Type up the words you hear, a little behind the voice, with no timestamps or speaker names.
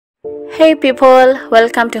Hey people,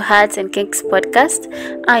 welcome to Hearts and Kinks podcast.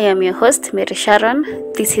 I am your host,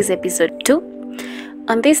 themarysharon. This is episode 2.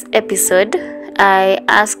 On this episode, I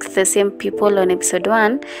asked the same people on episode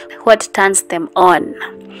 1 what turns them on.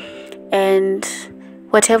 And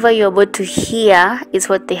whatever you're about to hear is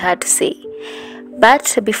what they had to say.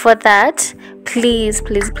 But before that, please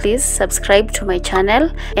subscribe to my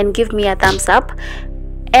channel and give me a thumbs up.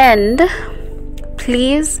 And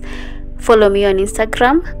please follow me on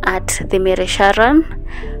Instagram at themarysharon.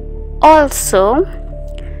 Also,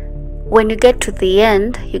 when you get to the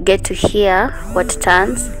end, you get to hear what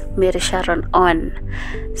turns Marysharon on.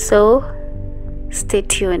 So, stay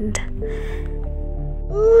tuned.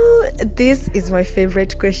 Ooh, this is my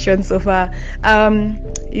favorite question so far.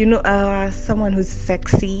 Someone who's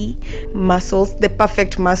sexy, muscles, the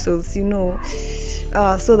perfect muscles,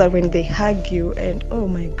 so that when they hug you and oh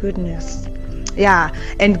my goodness. Yeah,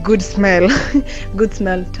 and good smell. Good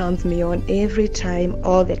smell turns me on every time,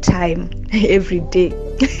 all the time, every day.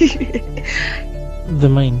 The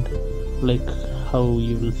mind, like how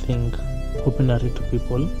you will think. Open are you to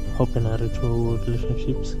people? Open are you to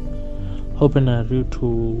relationships? Open are you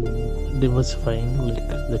to diversifying, like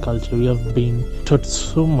the culture? We have been taught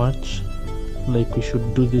so much, like you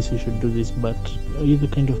should do this, but are you the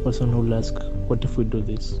kind of person who will ask, what if we do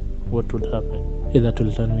this? What would happen? That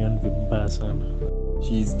will turn me on vibaya sana.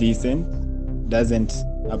 She's decent, doesn't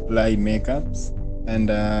apply makeups, and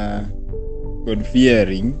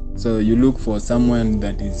God-fearing. So you look for someone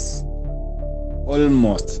that is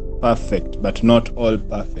almost perfect, but not all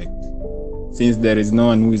perfect, since there is no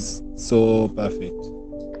one who is so perfect.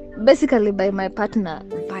 Basically by my partner,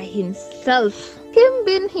 by himself. Him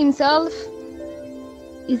being himself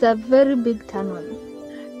is a very big turn on.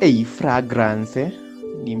 Hey, fragrance,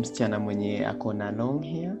 ni msichana mwenye ako na long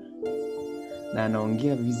hair na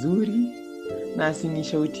anaongea vizuri na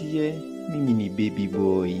asinishautie mimi ni baby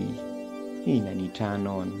boy. Hii inani turn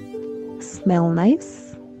on. Smell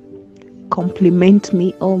nice. Compliment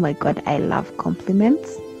me. Oh my god, I love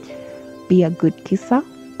compliments. Be a good kisser.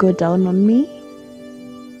 Go down on me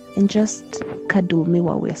and just cuddle me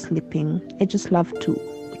while we're sleeping. I just love to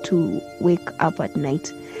wake up at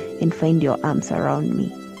night and find your arms around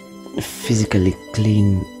me. Physically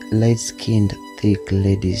clean, light-skinned, thick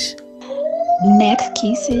ladies. Neck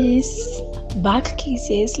kisses, back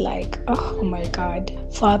kisses, like oh my god.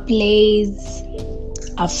 Foreplays,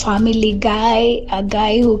 a family guy, a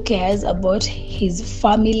guy who cares about his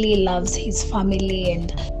family, loves his family,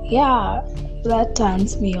 and yeah, that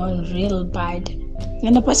turns me on real bad.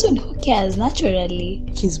 And a person who cares naturally.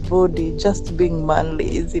 His body, just being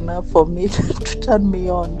manly, is enough for me to turn me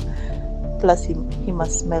on. Plus he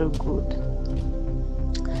must smell good.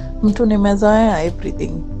 Mtu nimezoea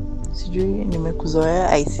everything. Sijui nimekuzoea.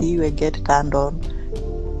 I see you, I get turned on.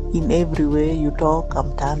 In every way you talk,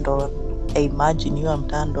 I'm turned on. I imagine you, I'm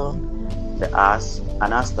turned on. The ass,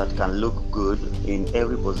 an ass that can look good in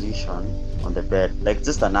every position on the bed. Like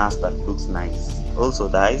just an ass that looks nice. Also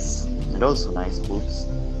thighs and also nice boobs.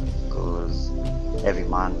 Because every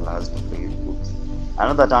man loves to play with boobs.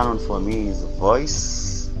 Another turn on for me is voice.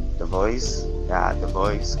 The voice,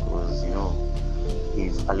 because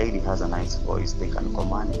if a lady has a nice voice, they can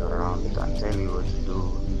command you around, they can tell you what to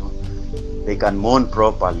do, they can moan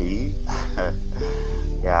properly.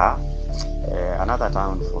 Yeah. Another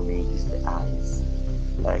turn for me is the eyes.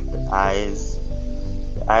 Like the eyes,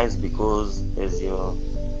 because as you're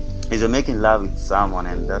making love with someone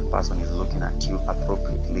and that person is looking at you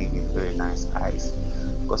appropriately with very nice eyes,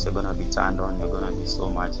 because you're gonna be turned on, you're gonna be so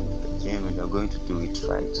much into the gym and you're going to do it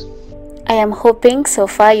right. I am hoping so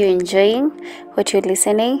far you're enjoying what you're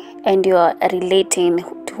listening and you're relating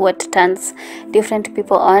to what turns different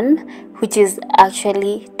people on, which is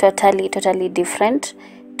actually totally different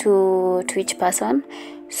to each person.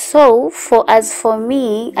 So for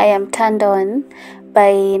me, I am turned on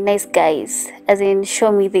by nice guys, as in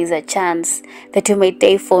show me there's a chance that you might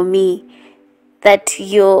die for me, that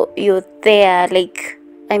you're there, like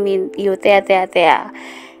you're there,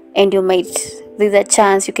 and there's a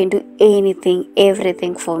chance you can do anything,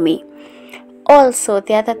 everything for me. Also,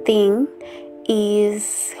 the other thing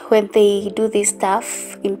is when they do this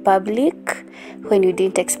stuff in public, when you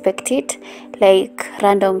didn't expect it, like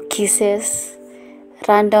random kisses,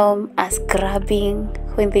 random ass grabbing,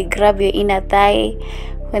 when they grab your inner thigh,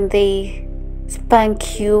 when they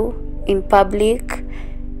spank you in public,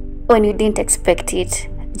 when you didn't expect it,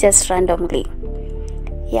 just randomly.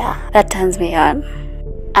 Yeah, that turns me on.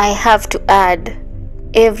 I have to add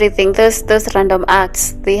everything, those random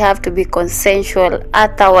acts, they have to be consensual,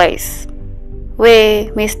 otherwise,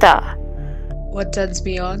 mister. What turns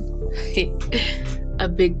me on? A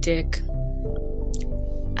big dick.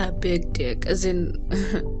 a big dick, as in,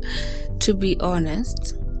 to be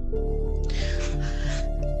honest,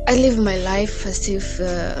 I live my life as if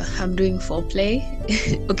I'm doing foreplay.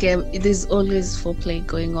 Okay, there's always foreplay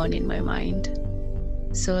going on in my mind.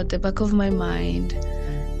 So at the back of my mind,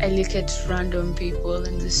 I look at random people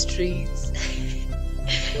in the streets.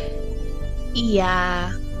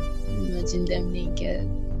 Yeah, imagine them naked.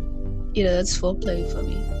 That's foreplay for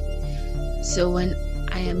me. So when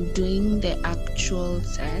I am doing the actual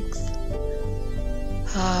sex,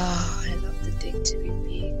 I love the dick to be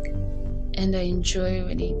big, and I enjoy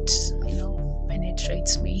when it,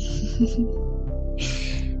 penetrates me.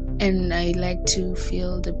 And I like to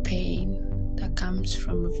feel the pain that comes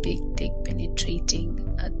from a big dick penetrating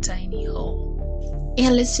a tiny hole. Yeah,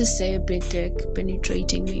 let's just say a big dick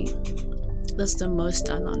penetrating me. That's the most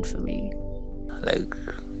turn on for me. Like,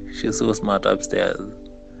 she's so smart upstairs.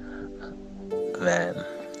 Man,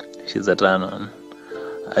 she's a turn on.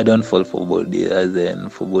 I don't fall for body, as in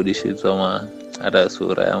for body shit sama hata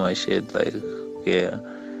sura ama shit. Like, yeah,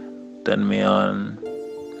 turn me on.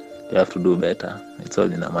 You have to do better. It's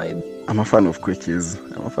all in the mind. I'm a fan of quickies.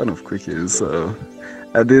 So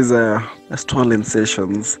these stolen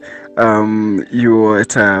sessions. You're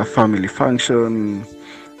at a family function,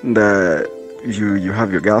 and you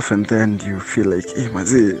have your girlfriend, then you feel like,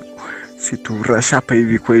 mazi, si tu rush hapa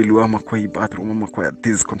hivi kwa ilu ama kwa bathroom ama kwa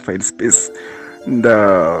this confined space, and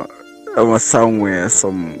ama somewhere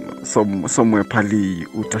pali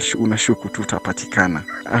unashuku tutapatikana.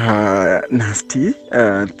 Nasty.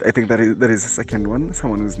 I think that is the second one.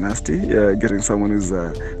 Someone who's nasty. Getting someone who's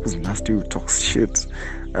nasty, who talks shit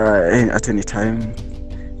at any time.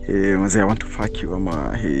 Hey, maze, I want to fuck you.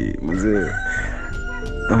 Hey, maze,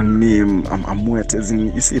 on me, I'm wet. As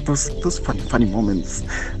in, you see, those funny moments.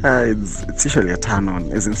 It's usually a turn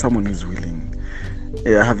on. As in, someone who's willing.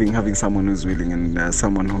 Yeah, having someone who's willing, and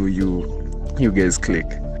someone who you guys click.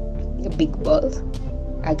 A big boss,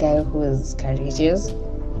 a guy who is courageous,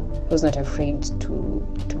 who's not afraid to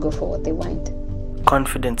go for what they want.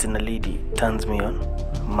 Confidence in a lady turns me on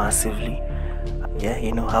massively. Yeah,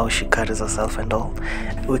 how she carries herself and all.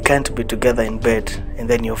 We can't be together in bed and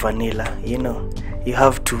then you're vanilla. You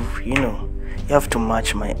have to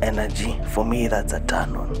match my energy. For me, that's a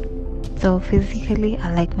turn on. So physically,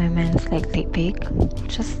 I like my men slightly big,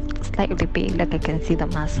 just slightly big, like I can see the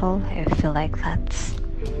muscle. I feel like that's,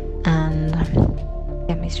 and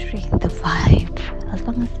chemistry, the vibe. As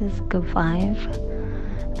long as there's a good vibe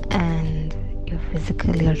and you're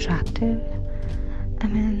physically attractive, I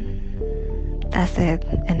mean, that's it.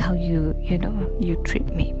 And how you treat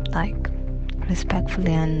me, like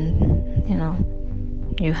respectfully, and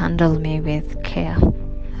you handle me with care.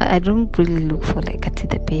 I don't really look for like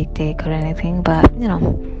a big dick or anything, but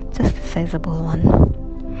just a sizable one.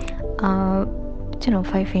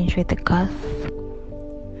 5-inch with a cuff.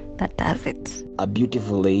 That does it. A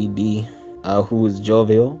beautiful lady who is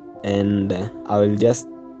jovial, and I will just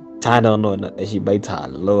turn on as she bites her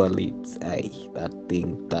lower lips. That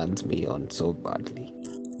thing turns me on so badly.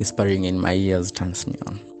 Whispering in my ears turns me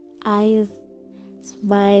on. Eyes,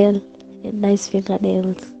 smile, and nice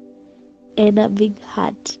fingernails. And a big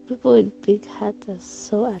heart. People with big hearts are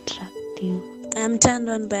so attractive. I'm turned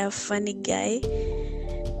on by a funny guy.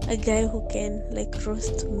 A guy who can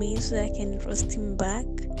roast me so I can roast him back.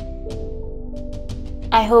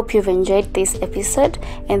 I hope you've enjoyed this episode,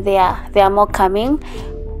 and there are more coming.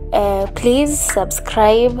 Please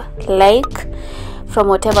subscribe, like from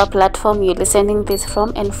whatever platform you're listening this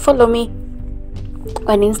from, and follow me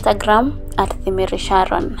on Instagram at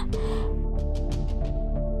themarysharon.